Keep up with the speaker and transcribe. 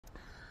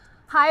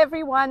Hi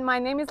everyone, my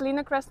name is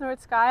Lina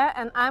Krasnoroutskaya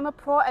and I'm a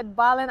pro at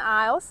ball and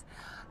aisles.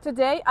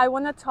 Today I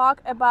want to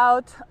talk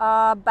about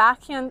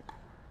backhand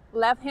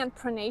left-hand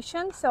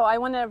pronation. So I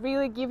want to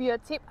really give you a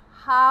tip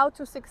how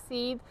to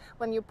succeed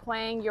when you're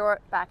playing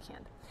your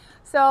backhand.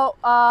 So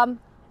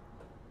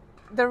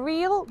the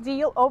real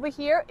deal over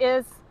here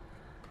is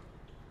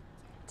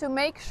to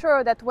make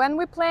sure that when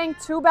we're playing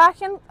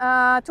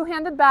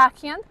two-handed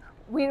backhand,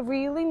 we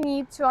really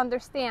need to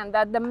understand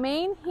that the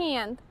main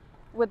hand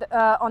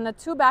on a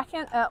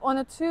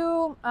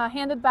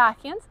two-handed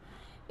backhand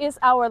is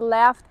our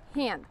left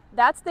hand.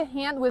 That's the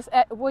hand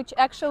which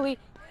actually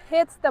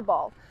hits the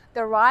ball.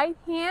 The right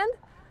hand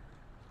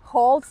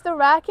holds the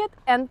racket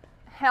and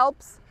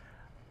helps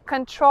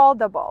control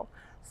the ball.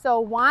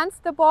 So once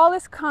the ball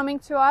is coming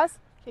to us,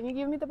 can you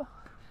give me the ball?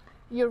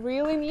 You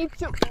really need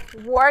to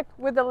work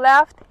with the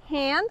left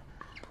hand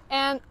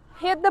and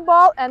hit the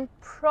ball and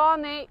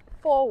pronate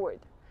forward.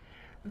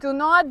 Do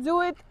not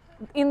do it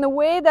in the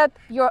way that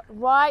your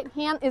right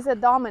hand is a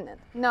dominant.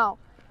 No,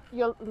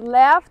 your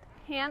left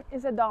hand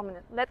is a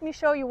dominant. Let me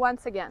show you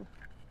once again.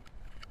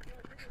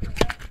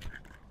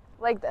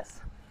 Like this.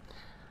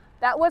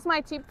 That was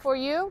my tip for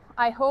you.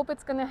 I hope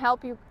it's going to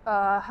help you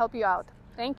out.